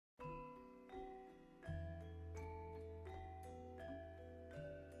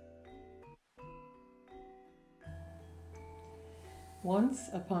Once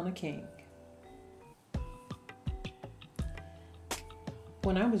upon a king.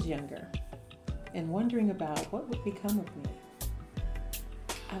 When I was younger and wondering about what would become of me,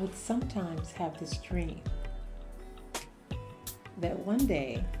 I would sometimes have this dream that one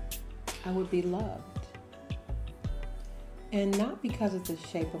day I would be loved. And not because of the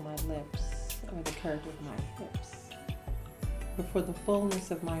shape of my lips or the curve of my hips, but for the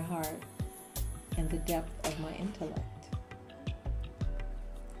fullness of my heart and the depth of my intellect.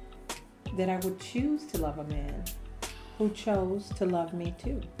 That I would choose to love a man who chose to love me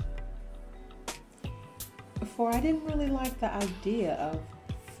too. For I didn't really like the idea of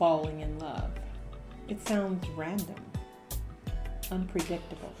falling in love. It sounds random,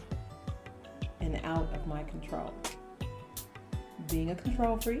 unpredictable, and out of my control. Being a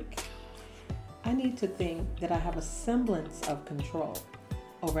control freak, I need to think that I have a semblance of control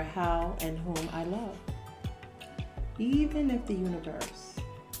over how and whom I love, even if the universe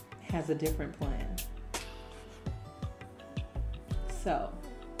has a different plan. So,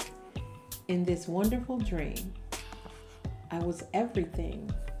 in this wonderful dream, I was everything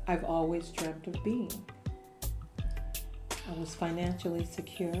I've always dreamt of being. I was financially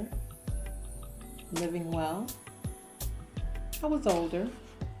secure, living well. I was older,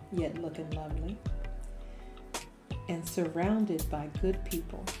 yet looking lovely, and surrounded by good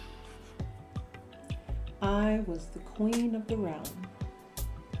people. I was the queen of the realm,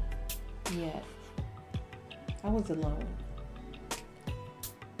 yet I was alone,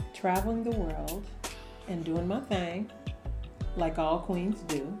 traveling the world and doing my thing like all queens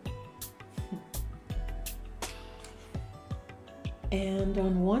do. And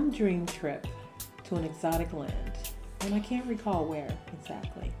on one dream trip to an exotic land, and I can't recall where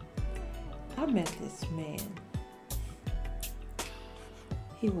exactly, I met this man.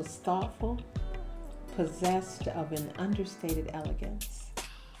 He was thoughtful, possessed of an understated elegance,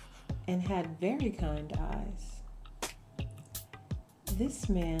 and had very kind eyes. This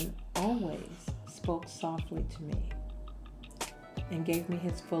man always spoke softly to me and gave me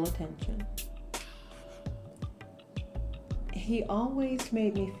his full attention. He always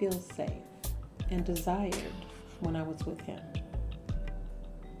made me feel safe and desired when I was with him.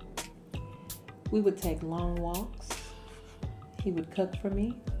 We would take long walks. He would cook for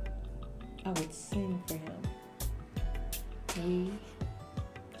me. I would sing for him. We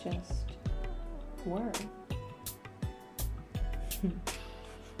just were.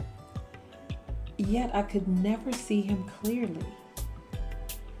 Yet I could never see him clearly.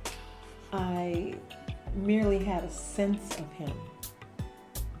 I merely had a sense of him.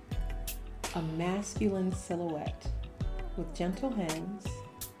 A masculine silhouette with gentle hands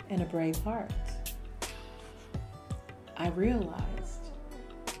and a brave heart. I realized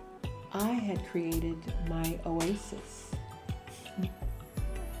I had created my oasis.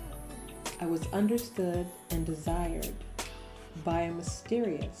 I was understood and desired by a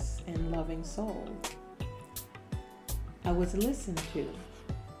mysterious and loving soul. I was listened to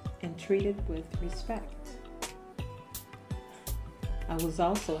and treated with respect. I was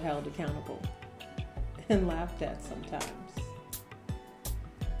also held accountable and laughed at sometimes.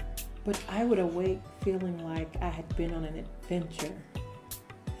 But I would awake feeling like I had been on an adventure.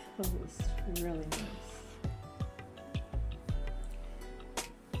 It was really nice.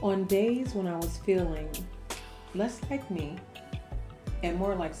 On days when I was feeling less like me and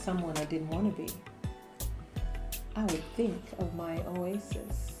more like someone I didn't want to be, I would think of my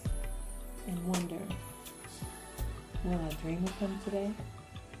oasis and wonder, will I dream of him today?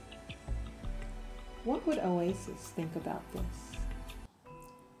 What would Oasis think about this?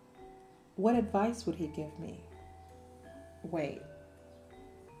 What advice would he give me? Wait,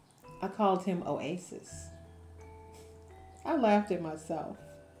 I called him Oasis. I laughed at myself.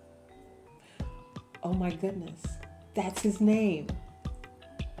 Oh my goodness, that's his name.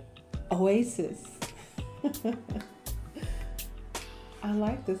 Oasis. I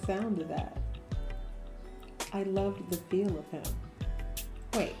like the sound of that. I loved the feel of him.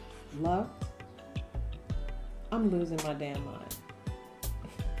 Wait, loved? I'm losing my damn mind.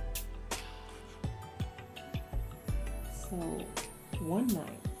 So, one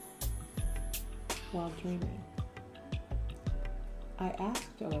night, while dreaming, I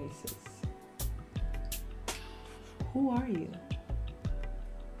asked Oasis, who are you?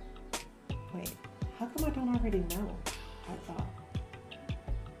 Wait, how come I don't already know? I thought.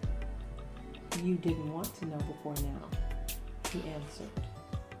 You didn't want to know before now, he answered.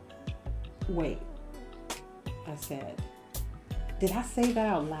 Wait, I said. Did I say that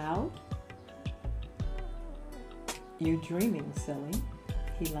out loud? You're dreaming, silly,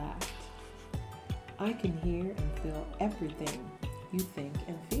 he laughed. I can hear and feel everything you think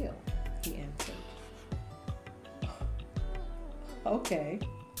and feel, he answered. Okay.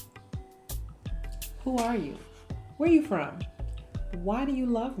 Who are you? Where are you from? Why do you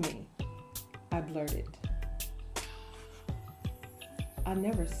love me? I blurted. I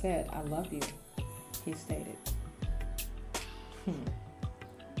never said I love you, he stated.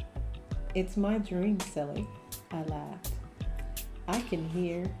 It's my dream, silly, I laughed. I can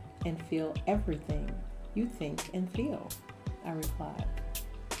hear and feel everything you think and feel, I replied.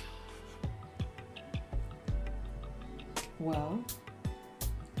 Well,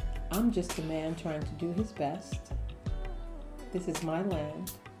 I'm just a man trying to do his best. This is my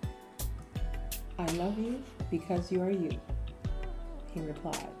land. I love you because you are you, he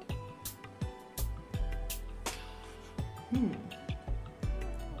replied.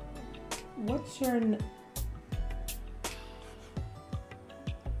 What's your... And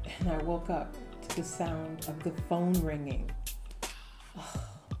I woke up to the sound of the phone ringing.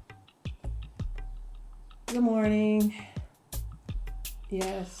 Good morning.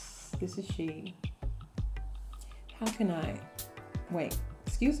 Yes, this is she. How can I... Wait,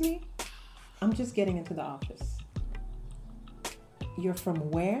 excuse me? I'm just getting into the office. You're from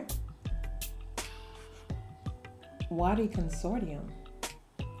where? Wadi Consortium.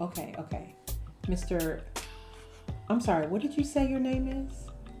 Okay. Mr... I'm sorry, what did you say your name is?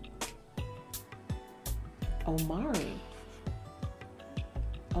 Omari.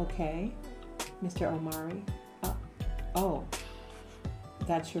 Okay, Mr. Omari. Oh,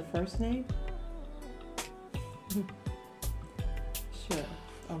 that's your first name? Sure,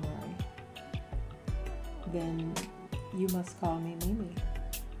 Omari. Then you must call me Mimi.